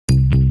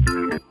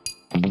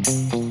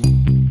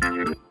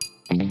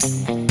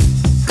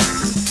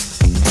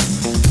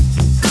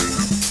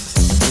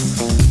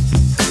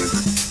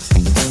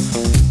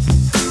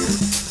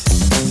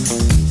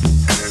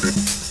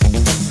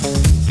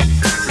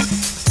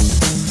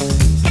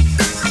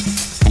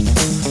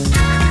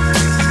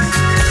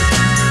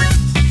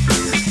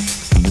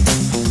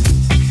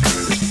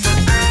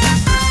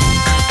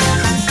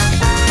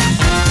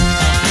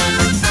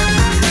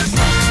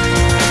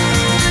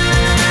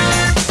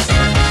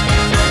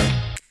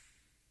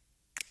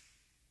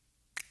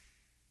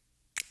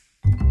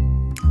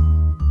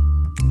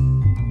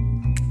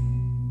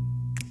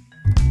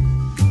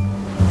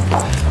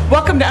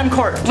Welcome to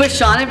Uncorked with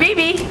Sean and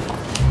Bibi. Give us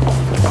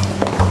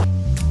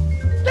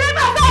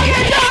all your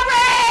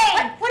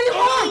jewelry! What do you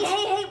want?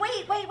 Hey,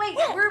 wait.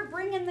 We're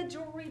bringing the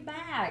jewelry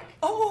back.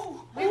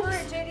 Oh, We were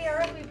at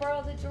JDRF, we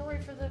borrowed the jewelry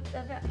for the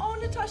event. Oh,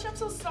 Natasha, I'm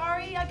so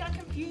sorry. I got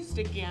confused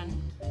again.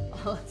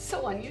 Oh, it's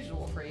so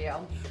unusual for you.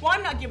 Well,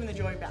 I'm not giving the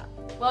jewelry back.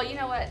 Well, you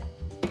know what?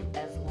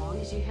 As long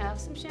as you have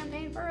some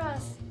champagne for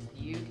us,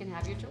 you can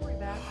have your jewelry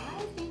back.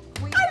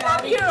 I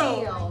love you!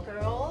 Deal,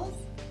 girls.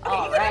 Okay,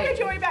 All you can have right. your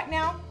jewelry back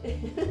now.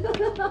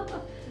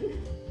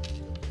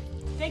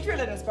 Thank you for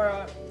letting us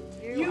borrow it.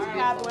 You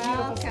have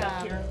beautiful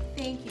stuff here.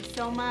 Thank you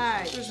so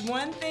much. There's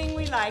one thing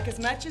we like as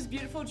much as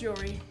beautiful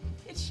jewelry.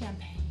 It's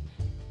champagne.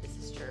 This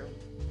is true.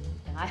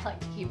 And I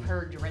like to keep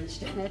her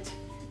drenched in it.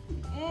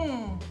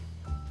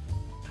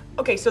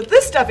 Okay, so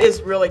this stuff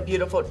is really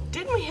beautiful.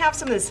 Didn't we have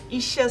some of this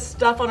Isha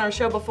stuff on our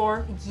show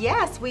before?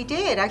 Yes, we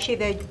did. Actually,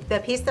 the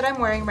piece that I'm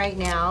wearing right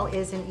now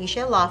is an Isha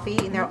Lafi,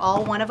 and they're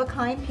all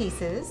one-of-a-kind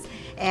pieces.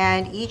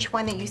 And each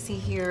one that you see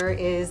here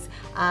is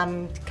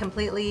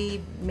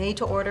completely made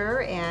to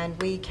order, and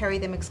we carry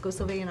them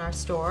exclusively in our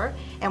store.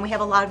 And we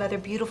have a lot of other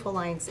beautiful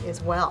lines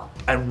as well.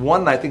 And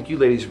one I think you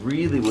ladies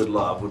really would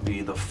love would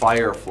be the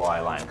Firefly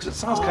line, because it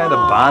sounds kind of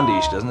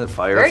bondish, doesn't it?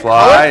 Firefly,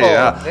 colorful.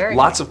 yeah. Very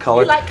Lots of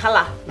color. We like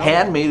color.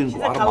 Handmade in She's a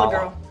color Guatemala.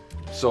 girl.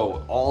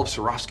 So all of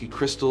Swarovski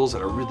crystals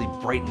that are really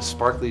bright and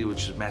sparkly,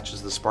 which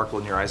matches the sparkle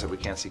in your eyes that we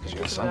can't see because you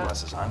have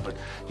sunglasses on. But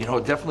you know,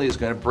 it definitely is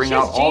going to bring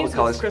out all the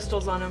colors.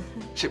 Crystals on them.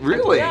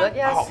 Really? Yeah.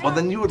 Yes. Oh, well,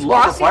 then you would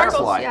love the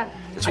Firefly. Yeah.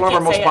 It's I one of our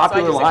can't most say it, so I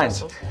popular just say lines.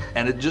 crystals.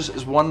 And it just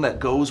is one that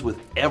goes with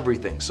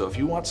everything. So if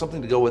you want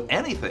something to go with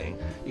anything,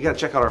 you got to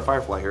check out our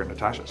Firefly here at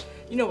Natasha's.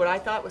 You know what I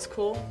thought was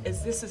cool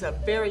is this is a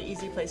very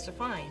easy place to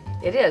find.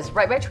 It is,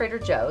 right by Trader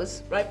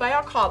Joe's. Right by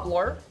our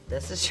cobbler.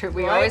 This is true.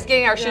 We're Right? always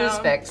getting our shoes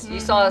Yeah. fixed. You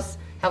saw us,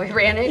 how we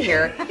ran in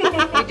here.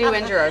 We do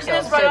injure It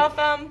ourselves. is right So- off,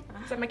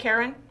 is that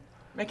McCarran?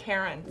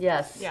 McCarran.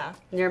 Yes. Yeah.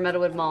 Near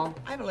Meadowood Mall.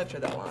 I haven't lived here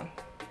that long.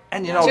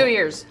 And you know, 2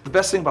 years. the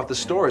best thing about the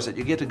store is that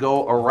you get to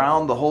go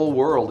around the whole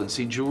world and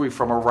see jewelry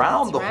from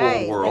around That's the right.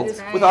 whole world That is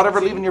right. without ever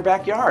leaving your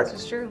backyard.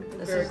 This is true.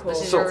 This Very is, cool.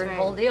 this is So- your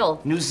whole deal.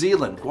 New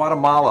Zealand,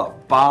 Guatemala,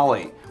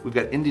 Bali. We've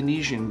got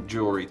Indonesian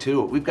jewelry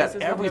too. We've got This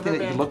is what everything we've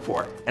that you ever can look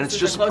for. And This it's is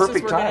just the a closest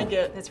perfect we're gonna time.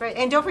 get. That's right.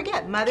 And don't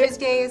forget, Mother's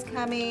Day is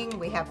coming.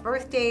 We have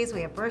birthdays.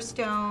 We have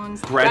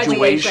birthstones.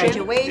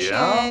 Graduation.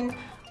 Graduation.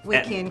 We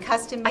And- can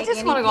custom make I just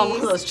any want to go on one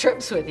piece. of those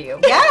trips with you.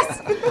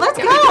 Yes, let's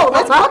go.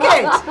 Let's book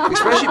it.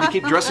 Especially if you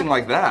keep dressing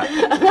like that.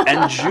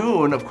 And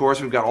June, of course,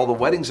 we've got all the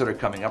weddings that are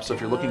coming up. So if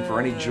you're looking for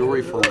any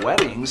jewelry for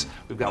weddings,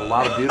 we've got a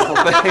lot of beautiful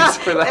things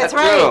for that That's too.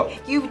 right.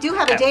 You do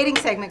have a dating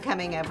segment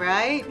coming up,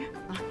 right?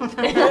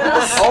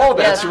 Oh,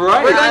 that's Yes.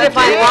 right. We're going to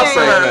find Dating one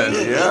segment.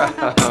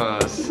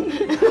 Yes.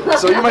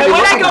 So you might And be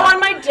when I looking. go on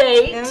my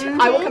date,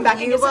 I will come back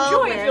and You get some will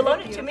jewelry wear if you the loan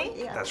it to me.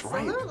 beautiful- yeah, That's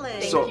right.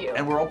 Absolutely. So, you.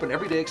 and we're open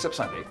every day except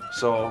Sunday.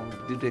 So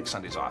we do take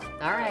Sundays off.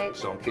 All right.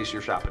 So in case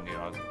you're shopping, you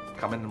know,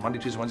 come in Monday,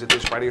 Tuesday, Wednesday,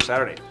 Thursday, Friday, or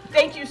Saturday.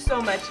 Thank you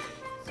so much.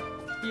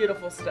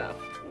 Beautiful stuff.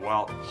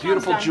 Well,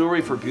 beautiful done.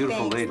 jewelry for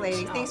beautiful Thanks, ladies.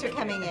 ladies. Thanks for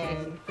coming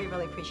in. We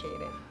really appreciate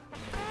it.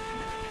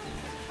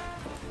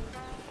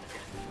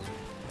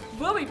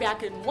 We'll be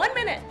back in 1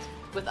 minute.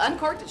 With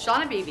Uncorked and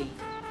Sean and Bibi.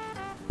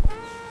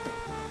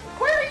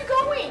 Where are you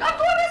going? I'm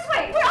going this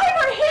way. We're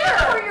over here.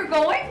 That's where you're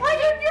going. Why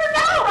you're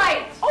not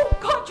right. Oh,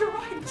 God, you're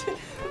right.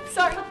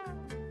 Sorry.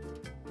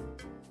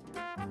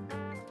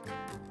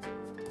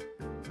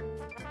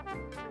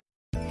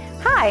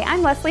 Hi,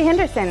 I'm Leslie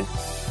Henderson,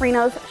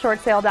 Reno's short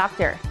sale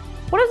doctor.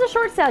 What is a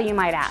short sale, you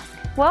might ask?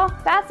 Well,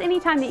 that's any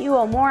time that you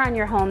owe more on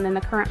your home than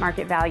the current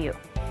market value.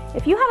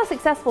 If you have a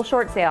successful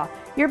short sale,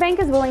 your bank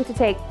is willing to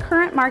take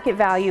current market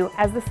value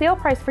as the sale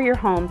price for your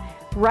home,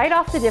 write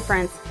off the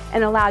difference,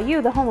 and allow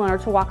you, the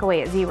homeowner, to walk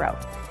away at zero.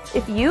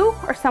 If you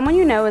or someone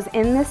you know is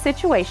in this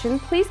situation,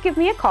 please give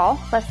me a call,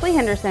 Leslie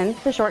Henderson,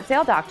 the short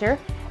sale doctor,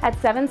 at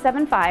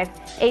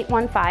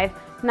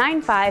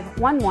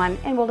 775-815-9511,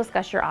 and we'll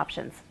discuss your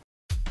options.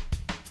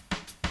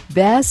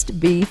 Best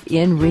beef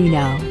in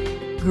Reno.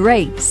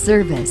 Great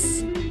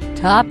service.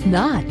 Top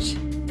notch.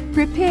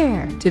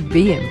 Prepare to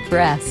be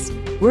impressed.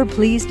 We're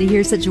pleased to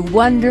hear such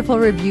wonderful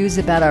reviews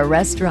about our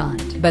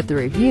restaurant, but the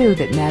review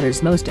that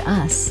matters most to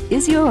us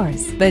is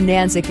yours.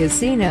 Bonanza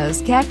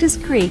Casino's Cactus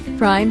Creek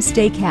Prime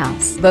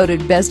Steakhouse,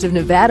 voted Best of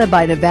Nevada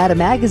by Nevada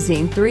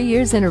Magazine 3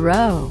 years in a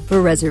row. For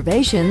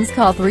reservations,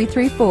 call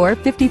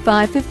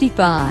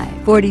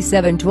 334-5555,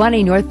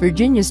 4720 North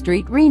Virginia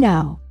Street,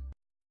 Reno.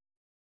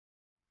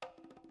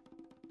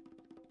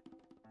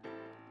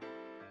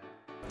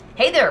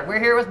 Hey there, we're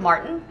here with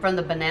Martin from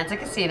the Bonanza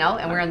Casino,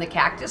 and we're in the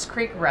Cactus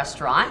Creek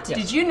restaurant.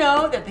 Did you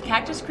know that the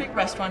Cactus Creek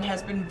restaurant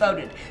has been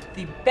voted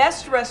the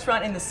best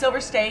restaurant in the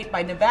Silver State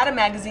by Nevada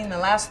Magazine in the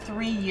last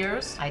 3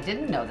 years? I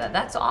didn't know that.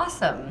 That's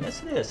awesome.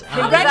 Yes, it is.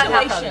 How does that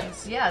happen?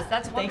 Congratulations. Yes,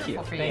 that's Thank wonderful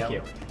you. for you. Thank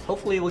you.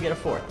 Hopefully we'll get a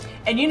 4th.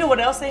 And you know what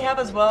else they have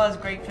as well as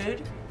great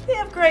food? They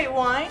have great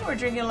wine. We're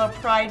drinking a little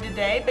Pride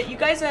today, but you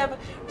guys have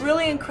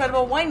really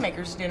incredible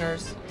winemakers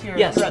dinners here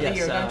throughout the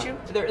year, don't you?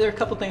 There are a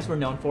couple things we're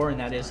known for, and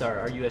that is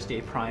our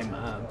USDA prime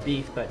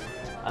beef, but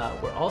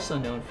we're also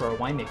known for our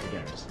winemaker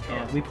dinners.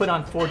 And we put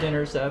on 4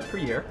 dinners per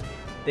year.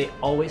 They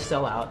always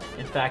sell out.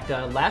 In fact,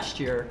 last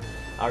year,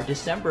 our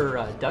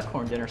December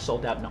duckhorn dinner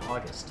sold out in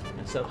August.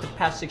 And so for the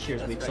past 6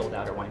 years, we've sold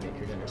out our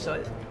winemaker dinner.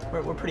 So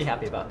we're pretty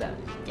happy about that.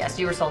 Yes,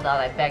 you were sold out.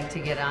 I begged to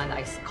get on.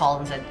 I called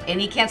and said,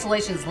 any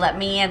cancellations, let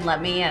me in,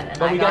 let me in. And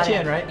But we got you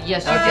in, right?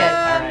 Yes, you Okay.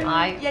 did. All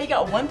right. Yeah, you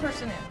got one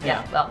person in.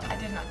 Yeah, well, I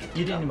did not get to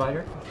You go. didn't invite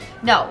her?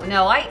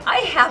 no, I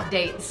have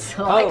dates,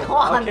 so I Oh, go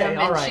on okay, them,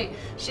 all and right.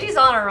 she's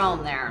on her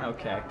own there.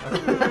 Okay.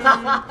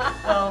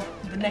 Well,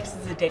 the next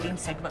is a dating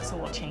segment, so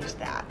we'll change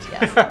that.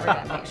 Yes, we're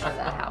gonna make sure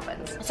that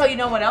happens. So you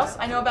know what else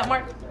I know about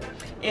Mark?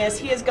 Is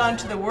he has gone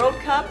to the World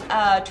Cup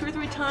 2 or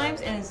 3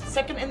 times and is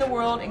second in the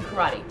world in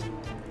karate.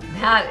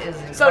 That is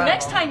incredible. So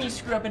next time you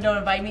screw up and don't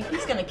invite me,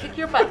 he's gonna kick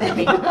your butt for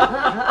me. Well,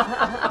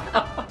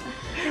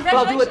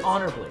 I'll do it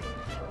honorably.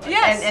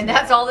 Yes. And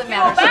that's all that You'll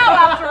matters. bow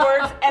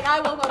afterwards, and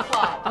I will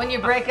applaud. When you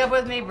break up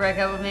with me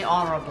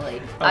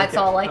honorably. That's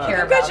all I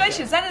care about.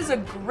 Congratulations, that is a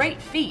great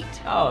feat.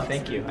 Oh,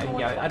 thank you.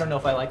 I don't know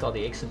if I like all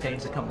the aches and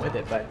pains that come with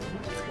it, but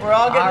We're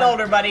all getting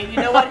older, buddy. You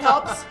know what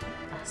helps?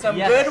 Some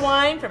Yes. good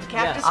wine from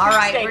Cactus Yes. All Creek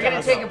right, we're Steakhouse.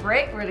 gonna take a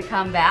break. We're gonna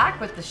come back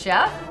with the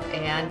chef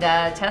and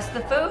test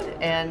the food.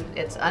 And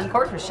it's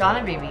Uncorked with Sean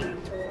and Mimi.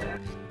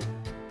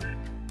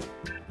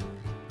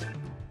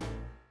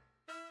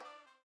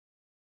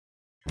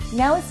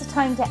 Now is the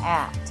time to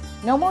act.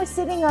 No more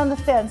sitting on the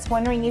fence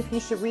wondering if you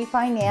should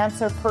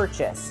refinance or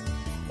purchase.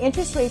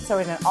 Interest rates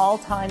are at an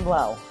all-time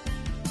low.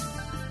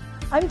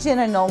 I'm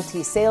Jenna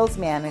Nolte, sales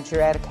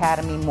manager at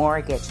Academy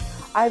Mortgage.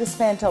 I've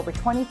spent over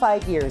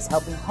 25 years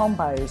helping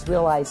homebuyers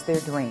realize their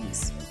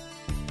dreams.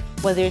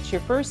 Whether it's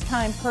your first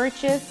time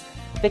purchase,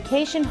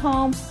 vacation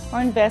home,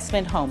 or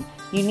investment home,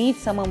 you need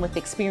someone with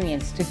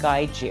experience to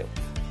guide you.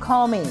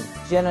 Call me,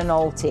 Jenna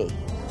Nolte.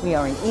 We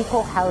are an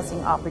equal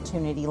housing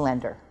opportunity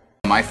lender.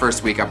 My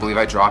first week, I believe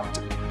I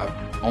dropped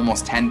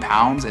almost 10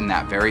 pounds in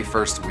that very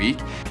first week.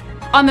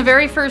 On the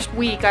very first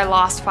week, I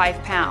lost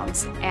 5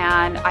 pounds,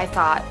 and I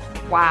thought,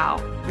 wow.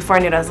 Before I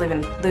knew it, I was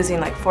losing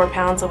like 4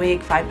 pounds a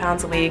week, 5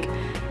 pounds a week,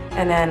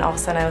 and then all of a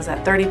sudden I was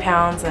at 30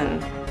 pounds, and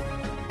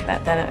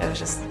then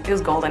it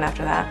was golden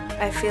after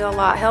that. I feel a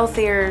lot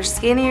healthier,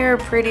 skinnier,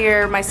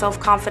 prettier. My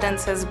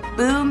self-confidence has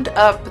boomed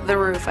up the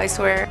roof, I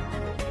swear.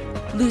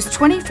 Lose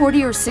 20,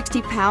 40, or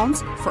 60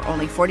 pounds for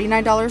only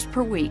 $49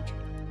 per week.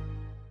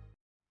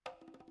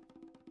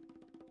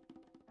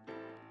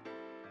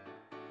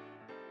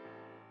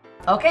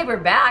 Okay, we're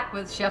back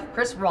with Chef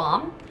Chris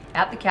Rahm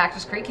at the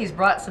Cactus Creek. He's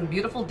brought some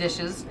beautiful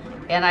dishes,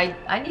 and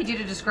I need you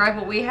to describe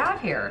what we have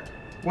here.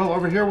 Well,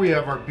 over here we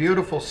have our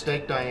beautiful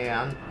steak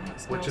Diane,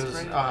 which is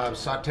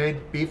sauteed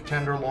beef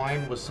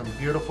tenderloin with some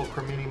beautiful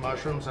cremini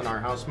mushrooms and our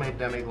house-made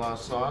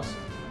demi-glace sauce,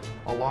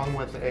 along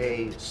with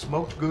a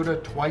smoked Gouda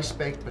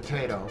twice-baked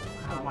potato.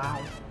 Oh, wow.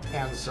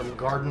 And some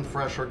garden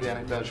fresh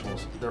organic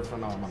vegetables. They're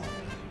phenomenal.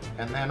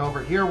 And then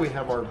over here we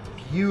have our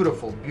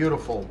beautiful,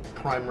 beautiful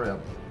prime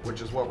rib,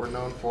 which is what we're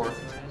known for,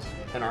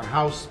 and our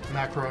house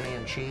macaroni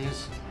and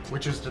cheese,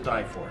 which is to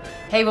die for.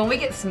 Hey, when we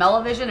get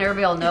smell-o-vision,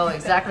 everybody will know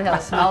exactly how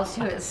it smells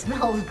too. It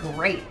smells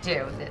great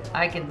too.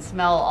 I can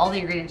smell all the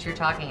ingredients you're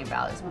talking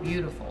about. It's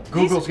beautiful.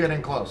 Google's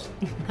getting close.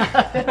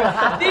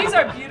 These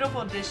are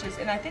beautiful dishes,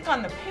 and I think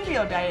on the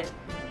paleo diet,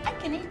 I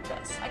can eat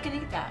this. I can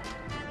eat that.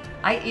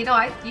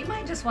 You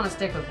might just want to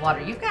stick with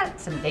water. You've got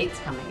some dates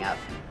coming up.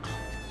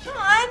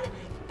 Sean,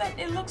 but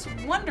it looks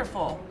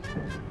wonderful.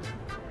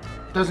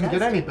 Doesn't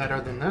get any better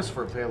than this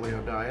for a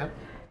paleo diet.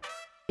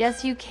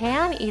 Yes, you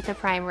can eat the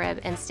prime rib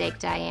and steak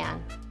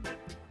Diane.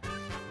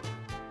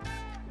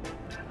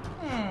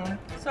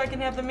 So I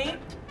can have the meat?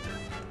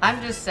 I'm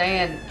just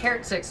saying,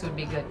 carrot sticks would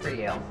be good for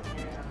you.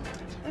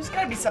 There's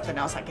got to be something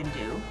else I can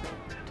do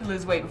to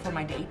lose weight before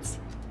my dates.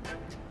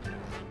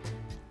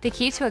 The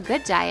key to a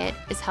good diet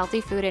is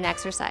healthy food and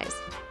exercise.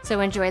 So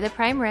enjoy the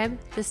prime rib,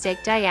 the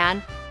steak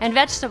Diane, and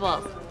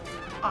vegetables.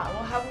 I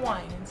will have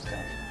wine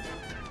instead.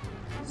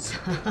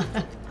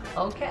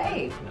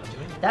 Okay.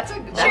 That's a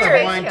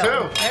Cheers. Wine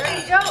too. There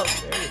you go.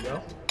 there you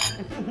go.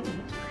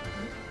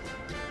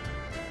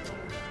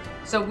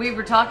 So we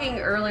were talking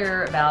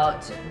earlier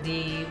about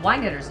the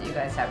wine dinners that you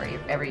guys have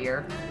every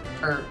year,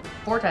 or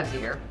 4 times a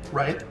year.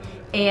 Right.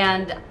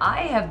 And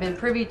I have been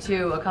privy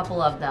to a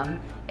couple of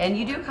them, and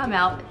you do come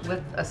out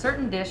with a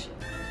certain dish,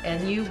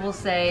 and you will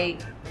say,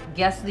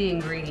 guess the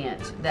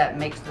ingredient that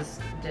makes this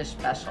dish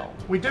special.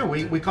 We do.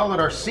 We call it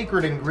our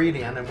secret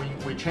ingredient,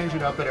 and we change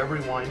it up at every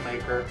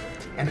winemaker,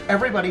 and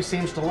everybody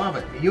seems to love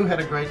it. You had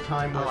a great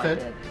time with it,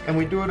 did. and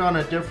we do it on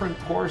a different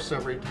course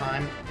every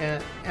time,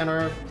 and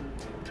our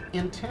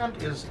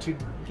intent is to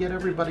get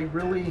everybody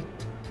really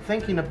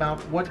thinking about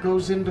what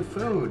goes into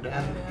food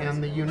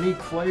and the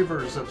unique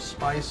flavors of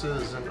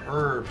spices and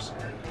herbs.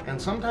 And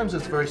sometimes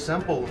it's very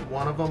simple.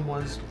 One of them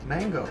was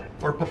mango,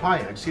 or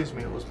papaya, excuse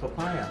me, it was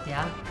papaya.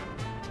 Yeah.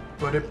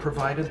 But it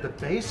provided the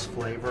base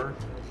flavor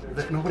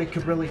that nobody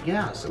could really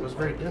guess. It was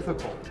very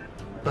difficult.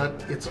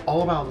 But it's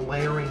all about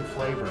layering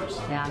flavors.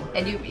 Yeah,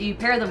 and you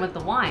pair them with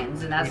the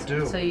wines, and that's We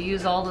do. so you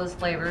use all those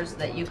flavors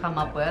that you come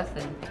up with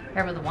and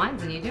pair with the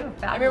wines, and you do a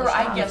fabulous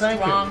I remember I job.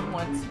 guessed wrong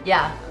once.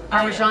 Yeah,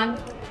 Parmesan.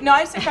 No,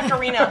 I said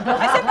pecorino.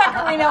 I said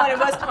pecorino and it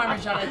was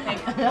Parmesan, I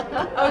think.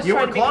 I was You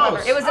trying were to be close.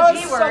 clever. It was a I P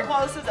was word. so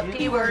close, it was a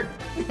P word.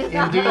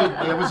 Indeed,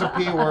 it was a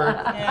P word.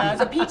 Yeah, it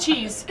was a P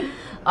cheese.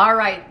 All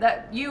right,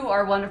 you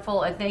are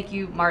wonderful, and thank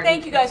you, Martin.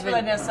 Thank you guys It's for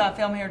been- letting us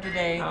film here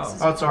today. This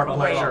is It's our great.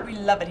 pleasure. We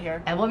love it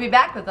here. And we'll be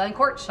back with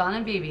Uncorked, Sean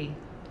and Bibi.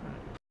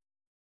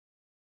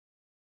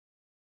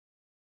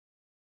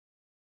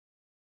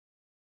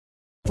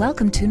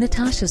 Welcome to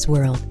Natasha's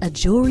World, a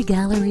jewelry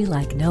gallery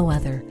like no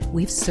other.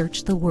 We've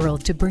searched the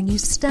world to bring you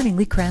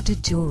stunningly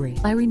crafted jewelry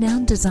by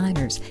renowned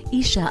designers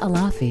Isha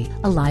Alafi,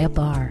 Alaya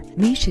Bar,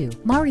 Mishu,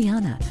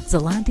 Mariana,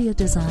 Zelandia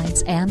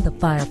Designs, and the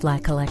Firefly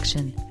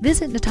Collection.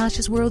 Visit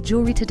Natasha's World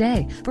Jewelry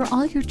today for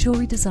all your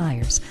jewelry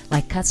desires,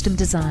 like custom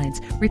designs,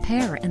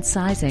 repair and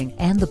sizing,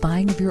 and the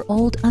buying of your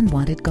old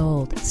unwanted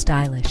gold.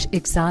 Stylish,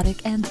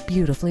 exotic, and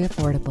beautifully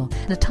affordable.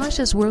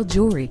 Natasha's World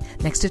Jewelry,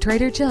 next to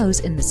Trader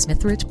Joe's in the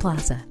Smithridge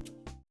Plaza.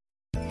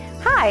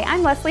 Hi,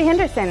 I'm Leslie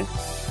Henderson,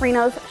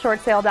 Reno's short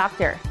sale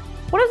doctor.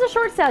 What is a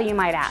short sale, you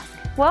might ask?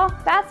 Well,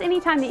 that's any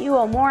time that you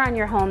owe more on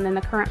your home than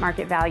the current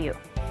market value.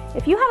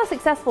 If you have a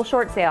successful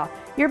short sale,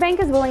 your bank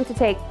is willing to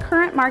take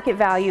current market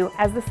value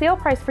as the sale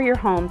price for your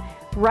home,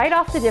 write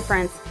off the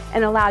difference,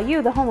 and allow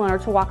you, the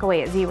homeowner, to walk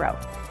away at zero.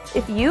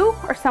 If you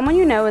or someone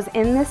you know is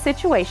in this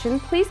situation,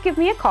 please give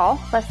me a call,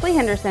 Leslie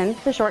Henderson,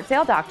 the short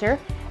sale doctor,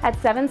 at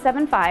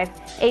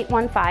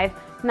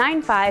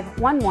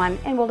 775-815-9511,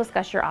 and we'll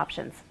discuss your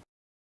options.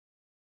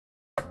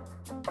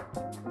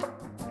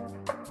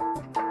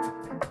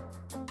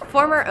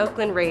 Former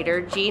Oakland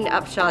Raider Gene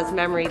Upshaw's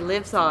memory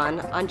lives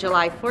on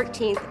July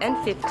 14th and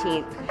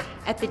 15th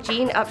at the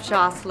Gene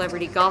Upshaw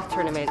Celebrity Golf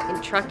Tournament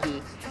in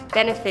Truckee,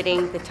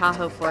 benefiting the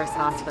Tahoe Forest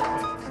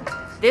Hospital.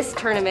 This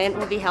tournament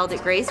will be held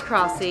at Gray's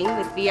Crossing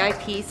with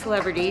VIP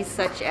celebrities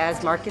such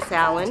as Marcus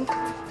Allen,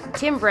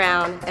 Tim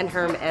Brown, and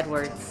Herm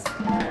Edwards.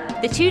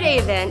 The two-day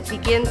event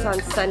begins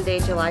on Sunday,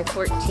 July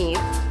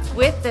 14th,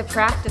 with the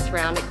practice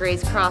round at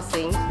Gray's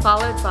Crossing,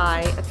 followed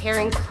by a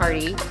pairings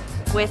party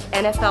with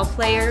NFL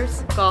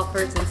players,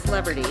 golfers, and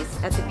celebrities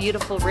at the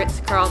beautiful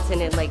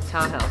Ritz-Carlton in Lake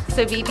Tahoe.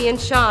 So Bibi and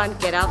Sean,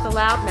 get out the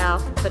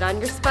loudmouth, put on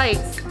your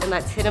spikes, and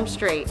let's hit them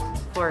straight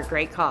for a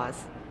great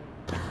cause.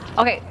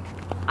 Okay,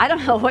 I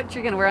don't know what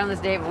you're gonna wear on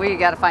this day, but we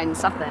gotta find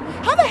something.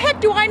 How the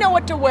heck do I know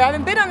what to wear? I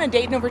haven't been on a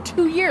date in over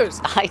 2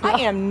 years. I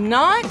am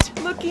not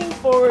looking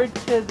forward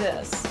to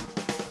this.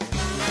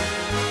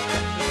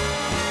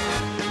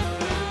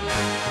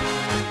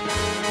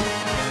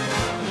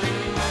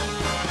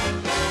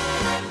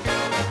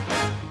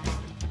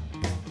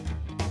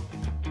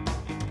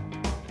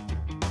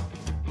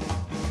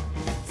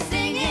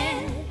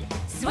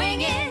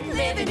 Swinging,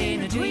 living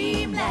in a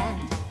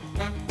dreamland.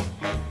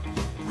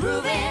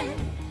 Grooving,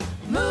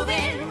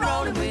 moving,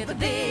 rolling with a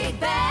big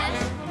band.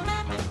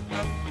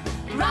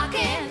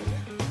 Rocking,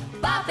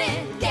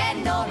 bopping,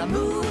 getting all the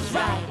moves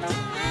right.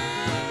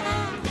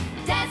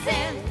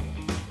 Dancing,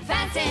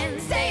 fancying,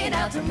 staying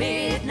out till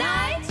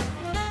midnight.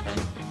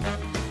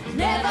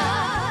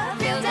 Never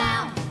feel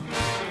down,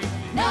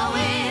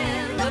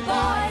 knowing the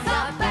boys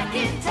are back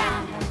in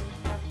town.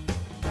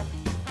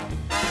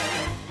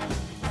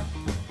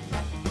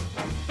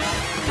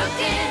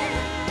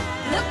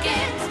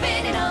 Looking,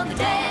 spinning on the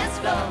dance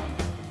floor.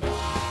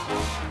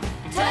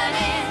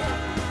 Turning,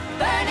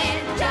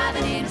 burning,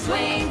 driving in a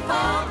swing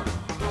form.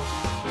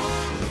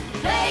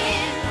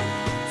 Playing,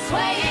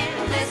 swaying,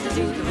 listening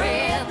to the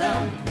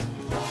rhythm.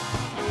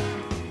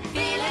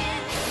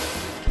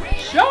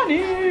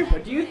 Johnny,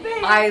 what do you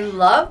think? I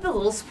love the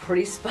little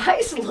sporty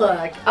spice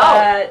look.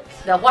 Oh,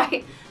 the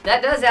white.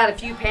 That does add a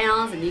few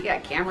pounds, and you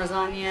got cameras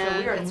on you. So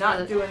we are It's not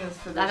really- doing this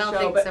for the I don't show,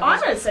 think but so.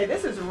 I'm going to say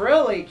this is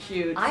really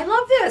cute. I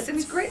love this.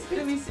 It's great.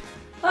 Let me see.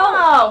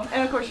 Oh,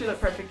 and of course you look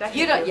perfect. I hate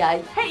You don't. Yeah.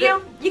 Hey,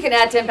 you. You can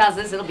add 10 pounds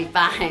to this. It'll be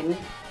fine.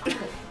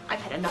 I've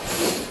had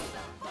enough.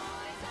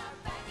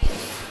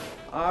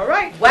 All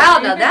right. Wow,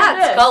 what do you now think of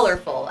that's this?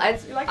 colorful.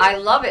 You like it? I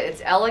love it.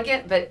 It's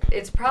elegant, but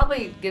it's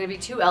probably going to be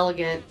too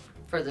elegant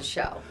for the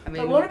show. I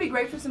mean, But won't it be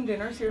great for some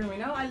dinners here in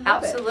Reno? I love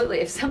absolutely.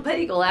 If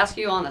somebody will ask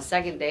you on a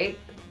second date,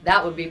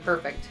 that would be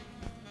perfect.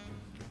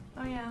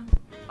 Oh, yeah.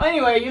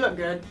 Anyway, you look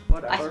good.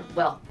 Whatever.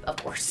 Well, of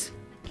course.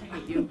 I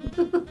hate you.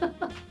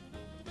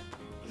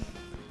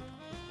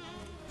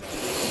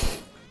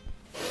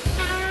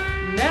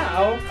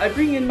 Now, I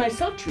bring in my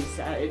sultry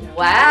side.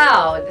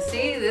 Wow.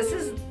 See, this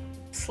is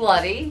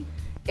slutty.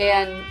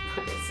 And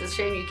it's a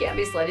shame you can't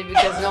be slutty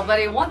because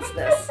nobody wants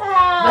this.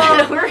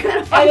 But we're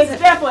gonna find And it's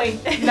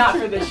definitely not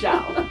for the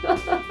show.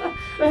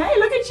 But hey,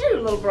 look at you,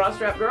 little bra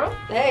strap girl.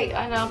 Hey,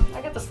 I know.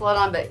 I got the slut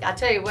on, but I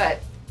tell you what,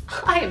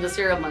 I am the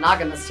serial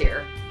monogamist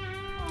here.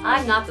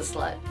 I'm not the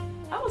slut.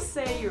 I will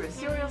say you're a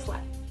serial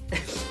slut.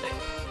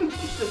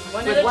 Just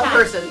one With at a one time.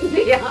 person.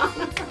 Yeah.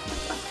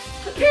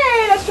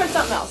 Okay, let's try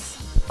something else.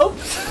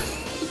 Oops.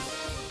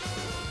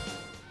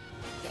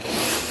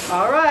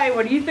 All right,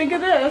 what do you think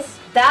of this?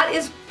 That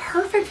is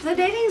perfect for the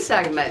dating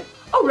segment.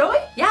 Oh, really?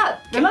 Yeah.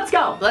 Then let's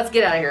go. Let's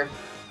get out of here.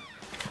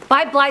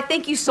 Bye, Blythe.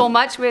 Thank you so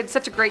much. We had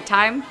such a great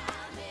time.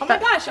 Oh my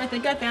gosh, I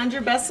think I found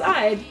your best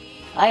side.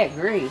 I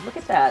agree. Look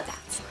at that.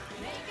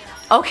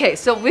 Okay,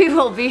 so we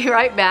will be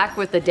right back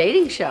with the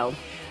dating show.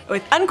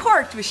 With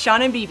Uncorked with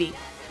Sean and BB.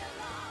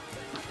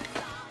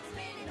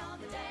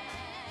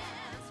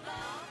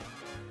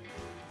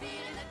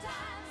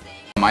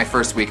 My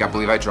first week, I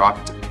believe I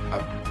dropped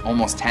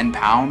almost 10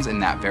 pounds in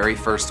that very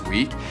first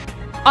week.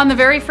 On the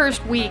very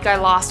first week, I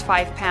lost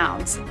 5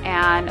 pounds,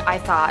 and I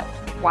thought,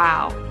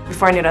 wow.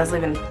 Before I knew it, I was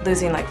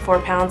losing like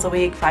 4 pounds a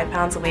week, 5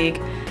 pounds a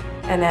week,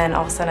 and then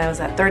all of a sudden I was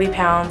at 30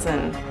 pounds,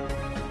 and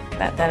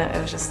then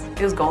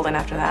it was golden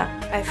after that.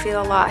 I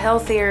feel a lot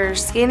healthier,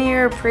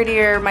 skinnier,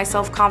 prettier. My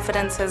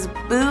self-confidence has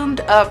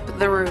boomed up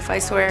the roof, I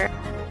swear.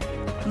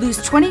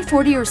 Lose 20,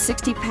 40, or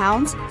 60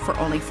 pounds for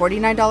only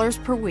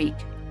 $49 per week.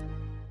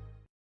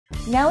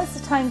 Now is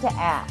the time to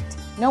act.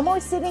 No more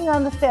sitting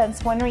on the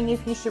fence wondering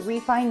if you should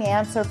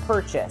refinance or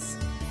purchase.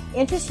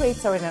 Interest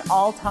rates are at an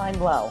all-time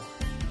low.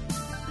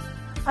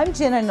 I'm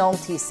Jenna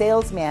Nolte,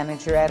 sales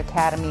manager at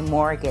Academy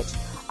Mortgage.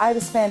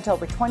 I've spent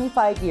over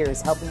 25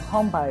 years helping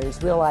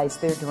homebuyers realize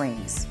their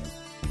dreams.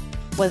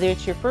 Whether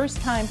it's your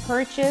first-time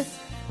purchase,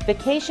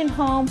 vacation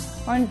home,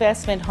 or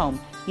investment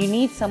home, you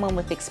need someone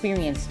with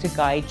experience to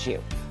guide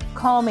you.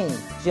 Call me,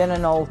 Jenna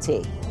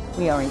Nolte.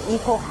 We are an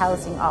equal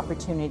housing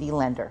opportunity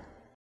lender.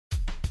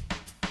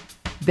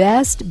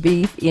 Best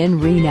beef in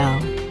Reno.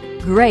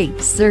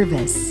 Great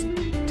service.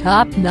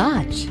 Top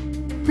notch.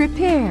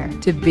 Prepare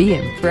to be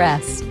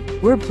impressed.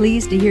 We're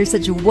pleased to hear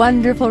such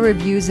wonderful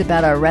reviews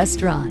about our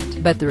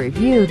restaurant, but the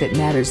review that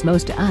matters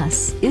most to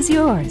us is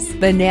yours.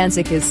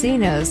 Bonanza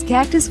Casino's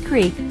Cactus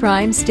Creek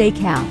Prime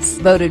Steakhouse,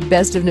 voted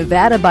Best of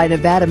Nevada by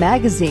Nevada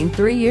Magazine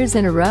 3 years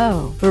in a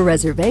row. For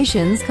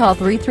reservations, call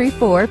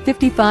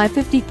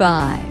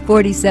 334-5555,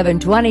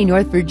 4720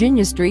 North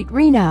Virginia Street,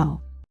 Reno.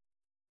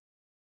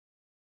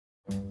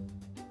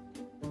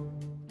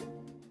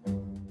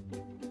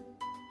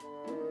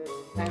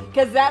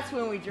 Because that's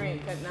when we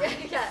drink at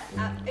night.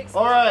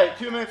 All right,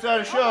 2 minutes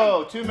out of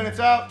show. 2 minutes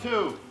out,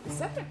 2. Is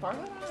that the part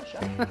of the show?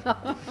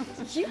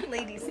 You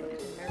ladies seem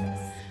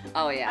nervous.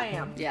 Oh yeah. I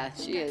am. Yeah,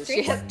 she is.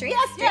 Drinks? She has,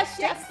 Drinks? Yes.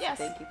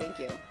 Thank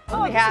you.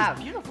 Oh, we have.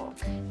 This is beautiful.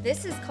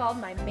 This is called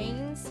my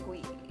main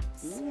squeeze.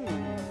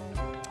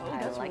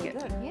 I like it.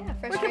 Yeah,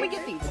 fresh. Where can we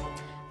get these?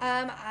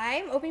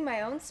 I'm opening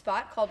my own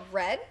spot called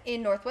Red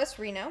in Northwest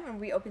Reno, and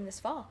we open this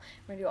fall.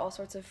 We're gonna do all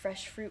sorts of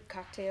fresh fruit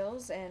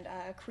cocktails and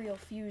Creole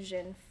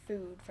fusion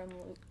food from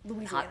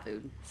Louisiana. Hot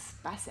food.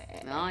 Spicy.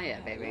 Oh yeah,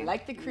 baby.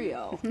 Like the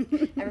Creole.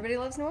 Everybody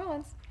loves New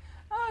Orleans.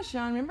 Oh,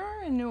 Sean,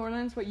 remember in New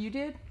Orleans what you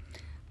did?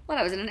 What?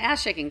 I was in an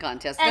ass shaking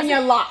contest. And you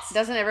lost.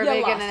 Doesn't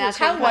everybody get in an ass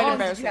How shaking long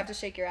contest? did you have to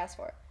shake your ass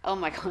for? Oh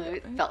my god,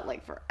 it felt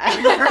like forever.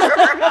 And her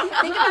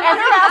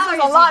ass was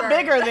a lot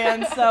bigger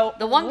then, so.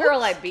 The one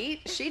girl I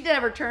beat, she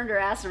never turned her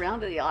ass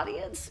around to the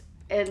audience,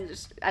 and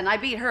I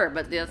beat her,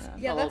 but the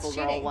local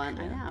girl won.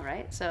 I know,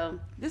 right? So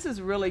this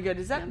is really good.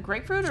 Is that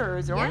grapefruit or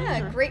is it orange?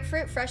 Yeah, or?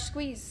 grapefruit, fresh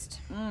squeezed.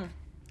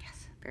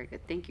 Yes, very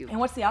good. Thank you. And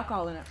what's the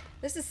alcohol in it?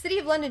 This is City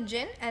of London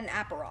gin and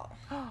Aperol.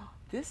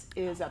 This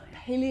is a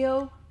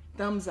paleo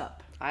thumbs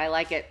up. I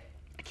like it.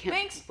 I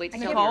can't wait to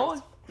tell Nicole,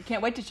 you. you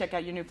can't wait to check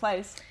out your new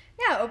place.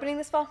 Yeah, opening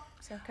this fall.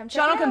 So come check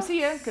Sean it will come out.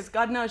 see you because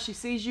God knows she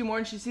sees you more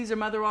than she sees her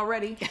mother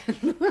already.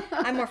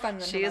 I'm more fun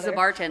than She her is a mother.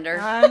 bartender.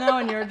 I know,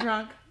 and you're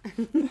drunk.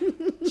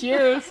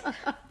 Cheers.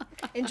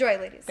 Enjoy,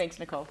 ladies. Thanks,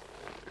 Nicole.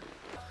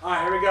 All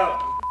right, here we go.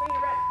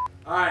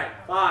 All right,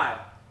 5,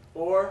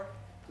 4,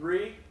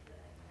 3.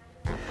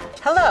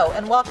 Hello,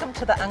 and welcome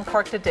to the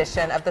Uncorked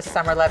edition of the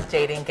Summer Love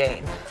Dating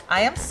Game.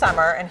 I am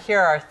Summer, and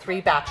here are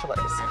 3 bachelors.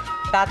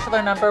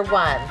 Bachelor number 1,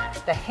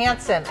 the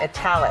handsome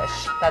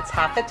Italish, that's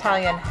half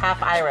Italian,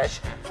 half Irish,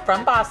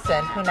 from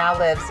Boston, who now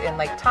lives in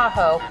Lake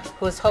Tahoe,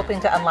 who is hoping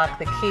to unlock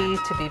the key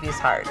to BB's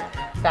heart.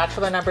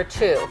 Bachelor number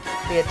 2,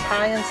 the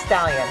Italian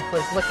stallion, who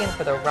is looking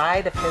for the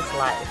ride of his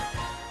life.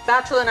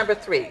 Bachelor number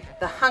 3,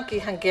 the hunky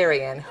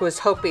Hungarian, who is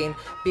hoping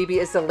BB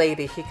is the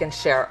lady he can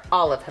share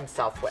all of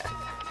himself with.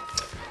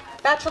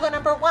 Bachelor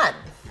number 1,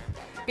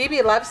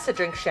 BB loves to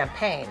drink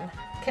champagne.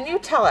 Can you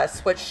tell us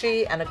what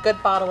she and a good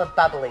bottle of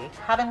bubbly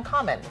have in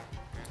common?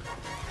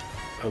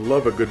 I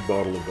love a good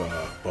bottle of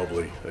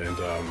bubbly, and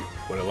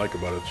what I like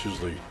about it, it's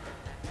usually a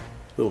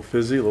little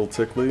fizzy, a little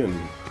tickly, and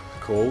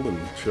cold and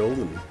chilled.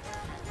 And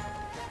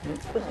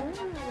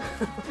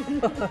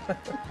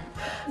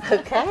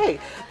Okay,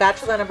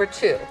 Bachelor number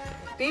 2,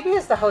 BB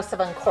is the host of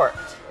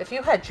Uncorked. If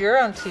you had your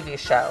own TV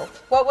show,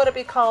 what would it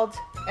be called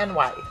and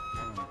why?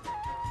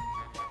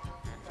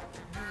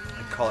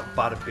 I'd call it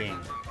Bada Bing.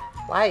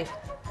 Why?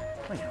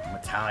 Well, you know, I'm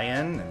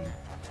Italian and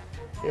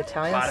the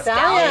Italian Bada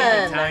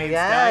stallion. Italian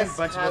Yes.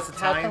 stallion. Bunch of us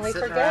How can Italians we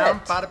sitting forget?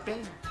 around. Bada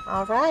Bing.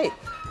 All right.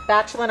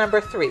 Bachelor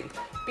number 3.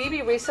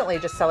 BB recently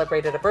just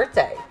celebrated a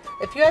birthday.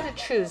 If you had to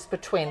choose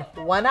between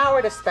 1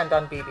 hour to spend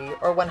on BB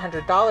or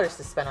 $100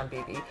 to spend on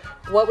BB,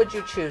 what would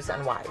you choose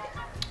and why?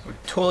 I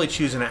would totally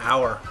choose an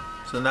hour.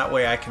 So in that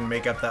way I can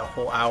make up that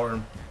whole hour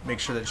and make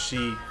sure that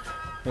she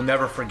will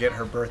never forget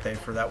her birthday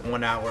for that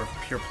 1 hour of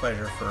pure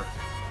pleasure for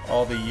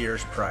all the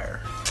years prior.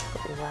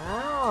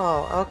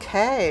 Wow,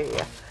 okay.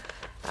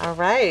 All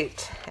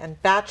right,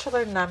 and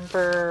Bachelor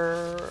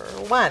number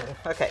 1.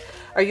 Okay,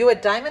 are you a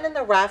diamond in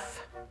the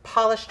rough,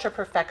 polished to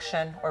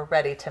perfection, or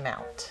ready to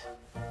mount?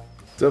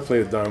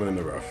 Definitely a diamond in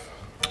the rough.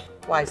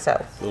 Why so?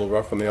 A little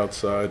rough on the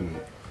outside and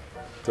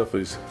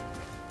definitely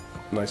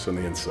nice on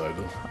the inside.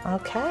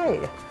 Okay.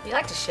 You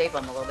like to shape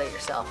them a little bit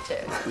yourself too,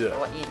 Yeah. for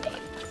what you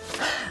need.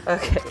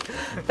 Okay,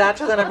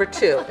 Bachelor number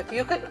 2. If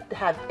you could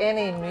have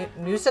any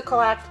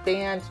musical act,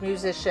 band,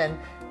 musician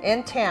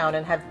in town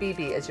and have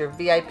BB as your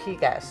VIP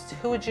guest,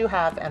 who would you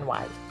have and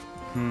why?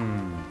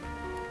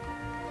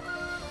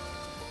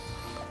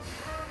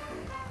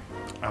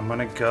 I'm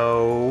gonna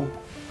go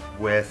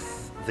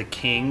with the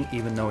king,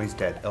 even though he's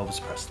dead, Elvis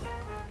Presley.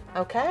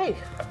 Okay.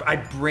 I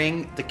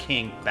bring the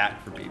king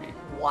back for BB.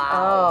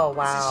 Wow. Oh,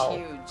 wow. This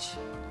is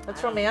huge.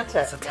 That's romantic.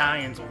 It's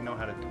Italians, we know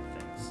how to do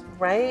things.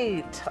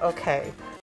 Right, okay.